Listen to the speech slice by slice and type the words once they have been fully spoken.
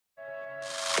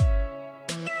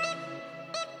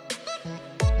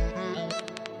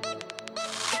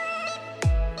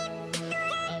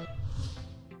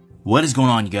What is going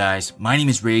on, you guys? My name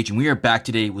is Rayge and we are back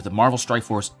today with a Marvel Strike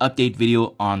Force update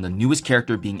video on the newest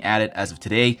character being added as of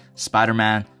today,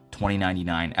 Spider-Man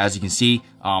 2099. As you can see,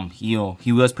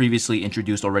 he was previously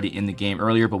introduced already in the game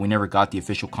earlier, but we never got the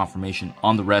official confirmation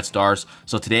on the red stars.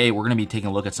 So today we're going to be taking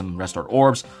a look at some red star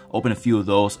orbs, open a few of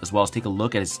those, as well as take a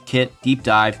look at his kit, deep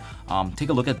dive, take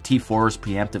a look at the T4s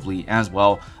preemptively as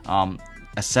well.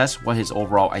 Assess what his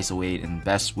overall Iso-8 and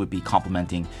best would be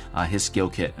complementing his skill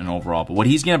kit and overall. But what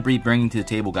he's going to be bringing to the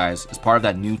table, guys, is part of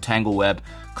that new Tangled Web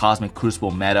Cosmic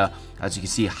Crucible meta. As you can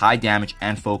see, high damage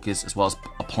and focus, as well as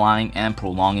applying and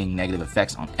prolonging negative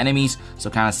effects on enemies. So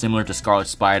kind of similar to Scarlet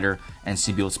Spider and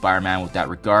Symbiote Spider-Man with that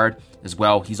regard. As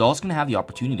well, he's also going to have the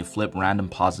opportunity to flip random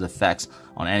positive effects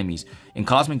on enemies. In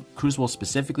Cosmic Crucible,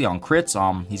 specifically on crits,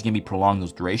 he's going to be prolonging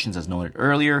those durations as noted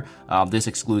earlier. This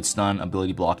excludes stun,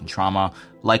 ability block, and trauma,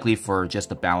 likely for just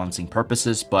the balancing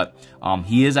purposes, but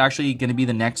he is actually going to be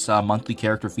the next monthly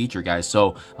character feature, guys.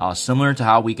 So similar to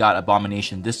how we got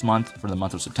Abomination this month for the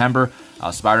month of September,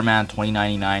 Spider-Man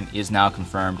 2099 is now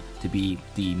confirmed to be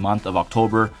the month of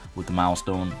October with the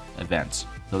milestone events.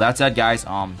 So that said, guys,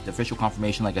 the official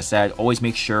confirmation, like I said, always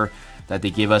make sure that they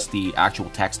give us the actual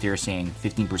text here saying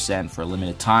 15% for a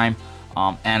limited time,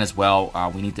 and as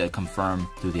well, we need to confirm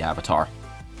through the avatar.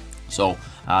 So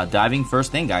diving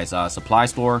first thing, guys, supply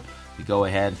store, we go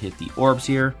ahead, hit the orbs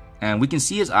here, and we can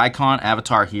see his icon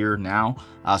avatar here now.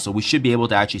 So we should be able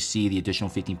to actually see the additional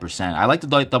 15%. I like to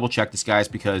double check this, guys,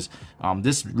 because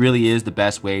this really is the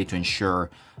best way to ensure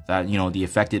that, you know, the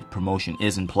affected promotion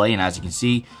is in play. And as you can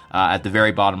see at the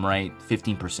very bottom right,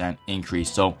 15%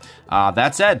 increase. So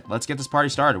that said, let's get this party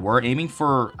started. We're aiming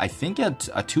for, I think,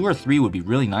 a 2 or 3 would be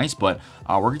really nice, but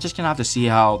we're just gonna have to see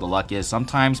how the luck is.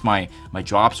 Sometimes my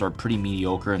drops are pretty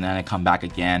mediocre, and then I come back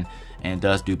again and it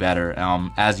does do better.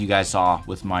 As you guys saw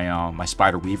with my my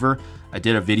Spider Weaver, I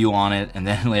did a video on it, and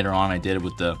then later on I did it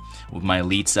with my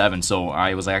Elite 7. So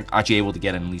I was actually able to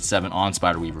get an Elite 7 on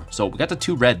Spider Weaver. So we got the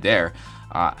 2 red there.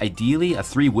 Ideally a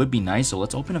 3 would be nice, so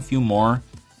let's open a few more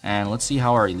and let's see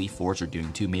how our Elite 4s are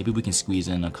doing too. Maybe we can squeeze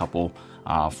in a couple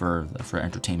for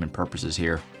entertainment purposes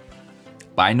here.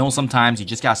 But I know sometimes you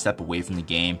just gotta step away from the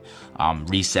game,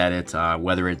 reset it,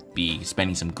 whether it be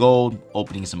spending some gold,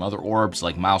 opening some other orbs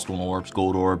like milestone orbs,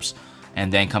 gold orbs,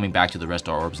 and then coming back to the rest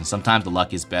of our orbs. And sometimes the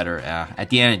luck is better. At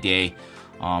the end of the day,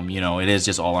 you know, it is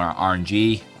just all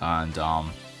RNG,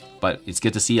 and but it's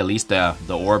good to see at least the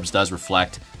orbs does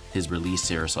reflect his release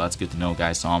here, so that's good to know,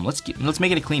 guys. Let's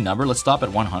make it a clean number. Let's stop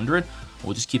at 100.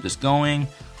 We'll just keep this going.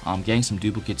 Getting some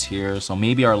duplicates here, so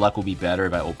maybe our luck will be better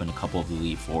if I open a couple of the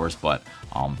Elite 4s, but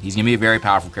he's gonna be a very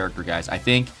powerful character, guys. I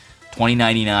think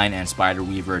 2099 and Spider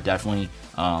Weaver are definitely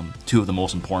 2 of the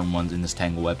most important ones in this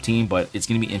Tangled Web team, but it's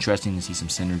gonna be interesting to see some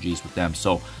synergies with them.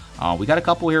 So we got a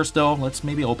couple here still. Let's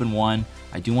maybe open one.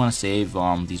 I do want to save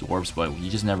these orbs, but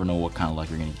you just never know what kind of luck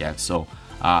you're gonna get. So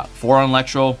 4 on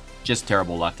Electro, just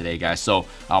terrible luck today, guys. So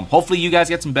hopefully you guys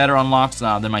get some better unlocks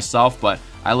than myself, but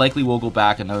I likely will go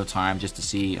back another time just to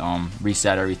see,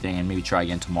 reset everything and maybe try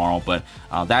again tomorrow. But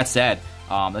that said,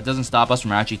 that doesn't stop us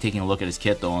from actually taking a look at his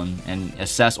kit though, and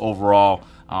assess overall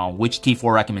which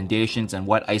T4 recommendations and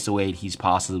what Iso-8 he's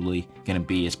possibly going to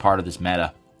be as part of this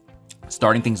meta.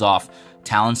 Starting things off,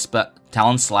 Talon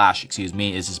Slash, excuse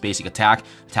me, is his basic attack,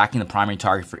 attacking the primary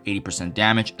target for 80%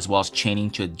 damage, as well as chaining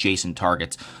to adjacent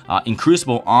targets. In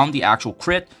Crucible, on the actual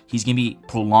crit, he's going to be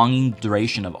prolonging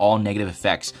duration of all negative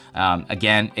effects,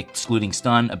 again, excluding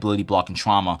stun, ability block, and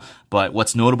trauma. But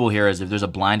what's notable here is if there's a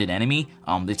blinded enemy,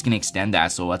 it's going to extend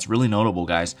that, so that's really notable,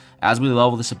 guys. As we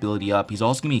level this ability up, he's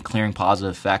also going to be clearing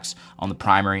positive effects on the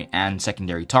primary and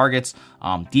secondary targets.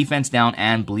 Defense down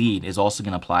and bleed is also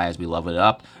going to apply as we level it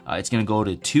up. It's going to go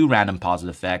to 2 random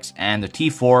positive effects, and the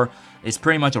T4 is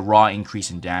pretty much a raw increase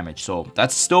in damage, so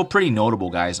that's still pretty notable,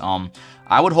 guys.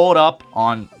 I would hold up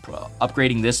on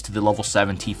upgrading this to the level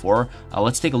 7 T4.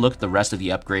 Let's take a look at the rest of the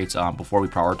upgrades before we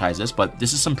prioritize this, but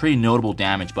this is some pretty notable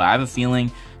damage, but I have a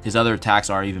feeling his other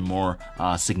attacks are even more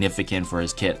significant for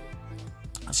his kit.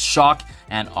 Shock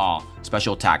and Awe,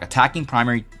 special attack, attacking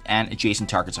primary and adjacent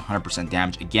targets 100%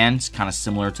 damage. Again, it's kind of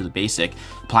similar to the basic.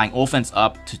 Applying offense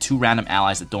up to 2 random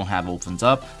allies that don't have offense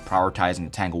up, prioritizing the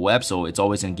Tangled Web, so it's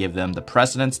always going to give them the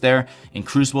precedence there. In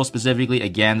Crucible specifically,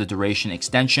 again, the duration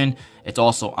extension, it's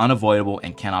also unavoidable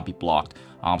and cannot be blocked.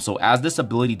 So as this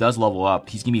ability does level up,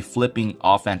 he's going to be flipping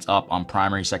offense up on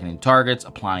primary, secondary targets,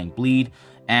 applying bleed.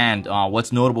 And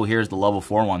what's notable here is the level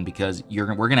 4 one, because we're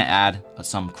going to add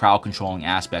some crowd controlling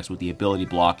aspects with the ability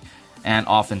block and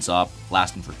offense up,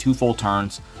 lasting for 2 full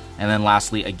turns. And then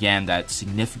lastly, again, that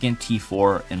significant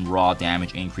T4 and raw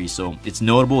damage increase. So it's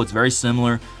notable. It's very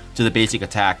similar to the basic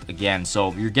attack again.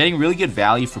 So you're getting really good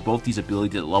value for both these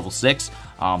abilities at level 6.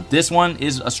 This one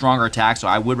is a stronger attack, so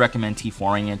I would recommend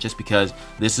T4ing it just because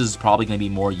this is probably going to be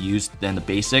more used than the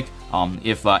basic,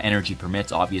 if energy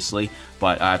permits, obviously.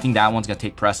 But I think that one's going to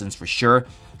take precedence for sure.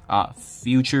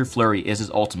 Future Flurry is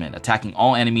his ultimate, attacking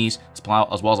all enemies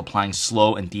as well as applying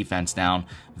slow and defense down.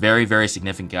 Very, very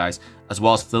significant, guys. As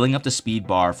well as filling up the speed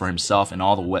bar for himself and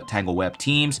all the Tangled Web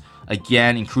teams.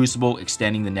 Again, in Crucible,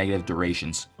 extending the negative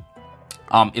durations.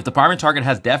 If the primary target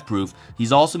has Death Proof,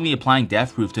 he's also going to be applying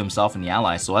Death Proof to himself and the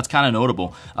allies, so that's kind of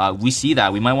notable. We see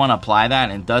that. We might want to apply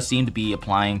that, and it does seem to be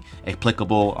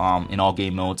applicable in all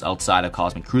game modes outside of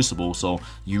Cosmic Crucible, so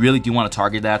you really do want to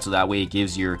target that, so that way it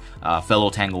gives your fellow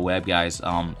Tangled Web guys,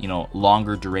 you know,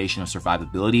 longer duration of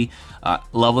survivability.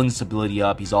 Leveling this ability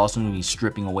up, he's also going to be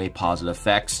stripping away positive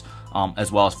effects,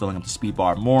 as well as filling up the speed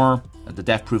bar more. The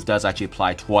Death Proof does actually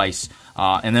apply twice.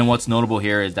 And then what's notable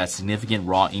here is that significant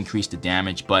raw increase to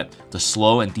damage, but the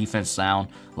slow and defense sound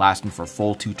lasting for a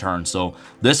full 2 turns. So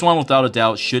this one, without a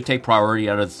doubt, should take priority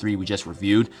out of the 3 we just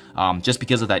reviewed, just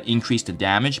because of that increase to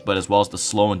damage, but as well as the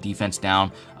slow and defense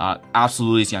down.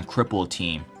 Absolutely is going to cripple a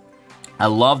team. I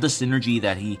love the synergy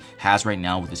that he has right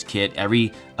now with his kit.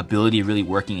 Every ability really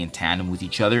working in tandem with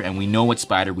each other, and we know what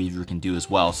Spider Weaver can do as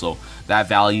well. So that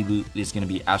value is going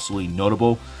to be absolutely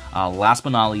notable. Last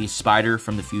but not least, Spider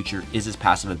from the future is his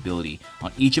passive ability.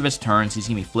 On each of his turns, he's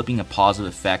going to be flipping a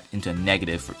positive effect into a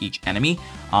negative for each enemy.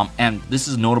 And this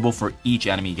is notable for each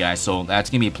enemy, guys. So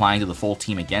that's going to be applying to the full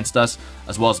team against us,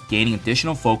 as well as gaining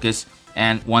additional focus.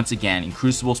 And once again, in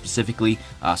Crucible specifically,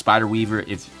 Spider Weaver,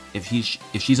 if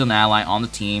she's an ally on the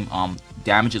team,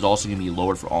 damage is also going to be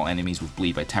lowered for all enemies with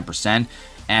bleed by 10%,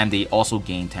 and they also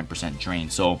gain 10% drain.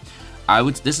 So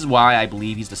this is why I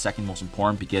believe he's the second most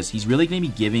important, because he's really going to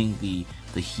be giving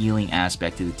the healing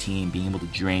aspect to the team, being able to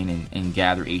drain and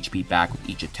gather HP back with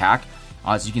each attack.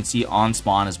 As you can see on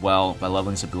spawn as well, by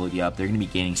leveling this ability up, they're going to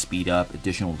be gaining speed up,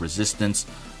 additional resistance.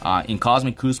 In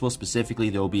Cosmic Crucible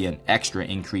specifically, there will be an extra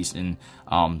increase in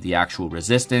the actual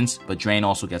resistance, but drain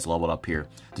also gets leveled up here.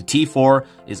 The T4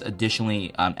 is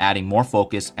additionally adding more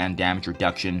focus and damage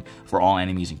reduction for all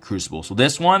enemies in Crucible. So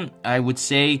this one, I would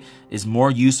say, is more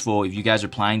useful if you guys are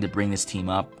planning to bring this team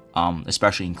up,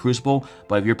 especially in Crucible.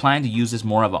 But if you're planning to use this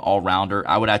more of an all-rounder,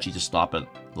 I would actually just stop at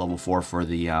level 4 for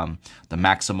the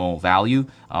maximal value.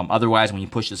 Otherwise, when you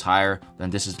push this higher, then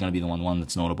this is going to be the one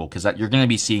that's notable, because you're going to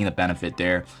be seeing the benefit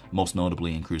there, most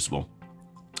notably in Crucible.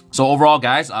 So overall,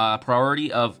 guys,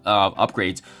 priority of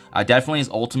upgrades, definitely his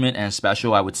ultimate and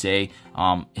special, I would say.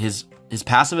 His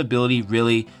passive ability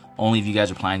really only if you guys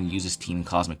are planning to use this team in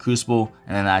Cosmic Crucible,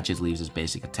 and then that just leaves his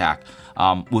basic attack.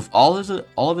 With all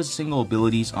of his single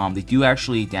abilities, they do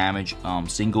actually damage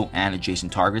single and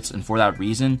adjacent targets, and for that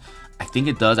reason, I think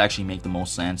it does actually make the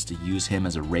most sense to use him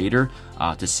as a raider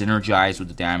to synergize with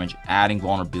the damage, adding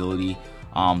vulnerability,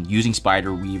 using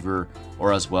Spider Weaver,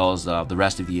 or as well as the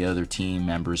rest of the other team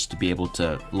members to be able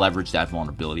to leverage that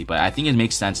vulnerability. But I think it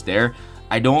makes sense there.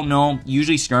 I don't know,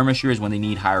 usually Skirmisher is when they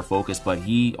need higher focus, but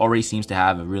he already seems to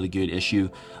have a really good issue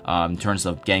in terms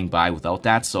of getting by without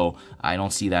that, so I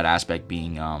don't see that aspect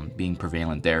being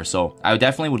prevalent there. So I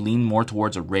definitely would lean more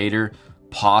towards a raider,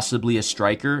 possibly a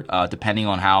striker, depending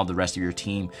on how the rest of your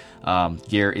team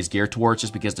is geared towards,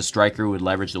 just because the striker would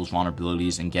leverage those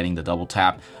vulnerabilities and getting the double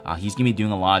tap. He's going to be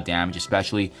doing a lot of damage,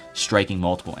 especially striking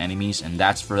multiple enemies, and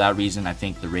that's for that reason I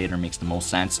think the raider makes the most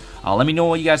sense. Let me know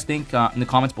what you guys think in the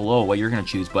comments below, what you're going to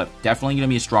choose, but definitely going to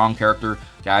be a strong character,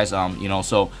 guys. You know,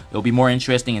 so it'll be more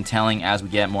interesting and telling as we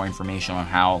get more information on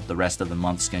how the rest of the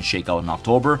month is going to shake out in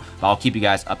October, but I'll keep you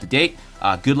guys up to date.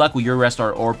 Good luck with your rest of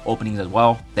our orb openings as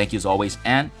well. Thank you as always,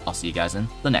 and I'll see you guys in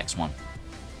the next one.